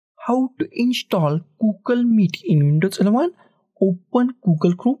how to install Google Meet in Windows 11. Open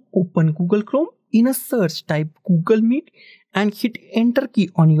Google Chrome. In a search, type Google Meet and hit enter key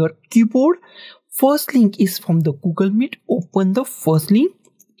on your keyboard. First link is from the Google Meet. Open the first link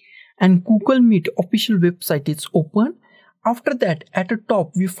and Google Meet official website is open. After that, at the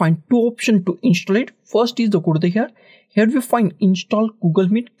top we find two options to install it. First is go to here we find install Google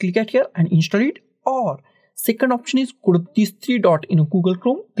Meet. Click at here and install it. Or second option is go to these three dots in Google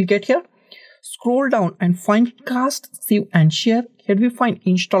Chrome. Click at here, scroll down and find cast, save and share. Here we find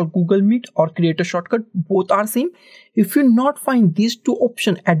install Google Meet or create a shortcut. Both are same. If you not find these two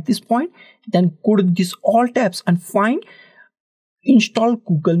options at this point, then go to this all tabs and find install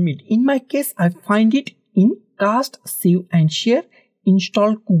Google Meet. In my case, I find it in cast, save and share.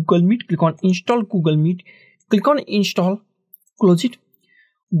 Install Google Meet. Click on install Google Meet. Click on install. Close it.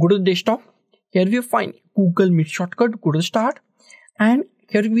 Go to the desktop. Here we find Google Meet shortcut. Go to start. And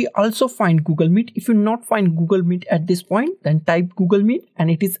here we also find Google Meet. If you not find Google Meet at this point, then type Google Meet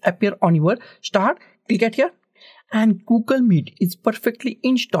and it is appear on your start. Click at here. And Google Meet is perfectly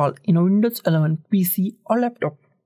installed in a Windows 11 PC or laptop.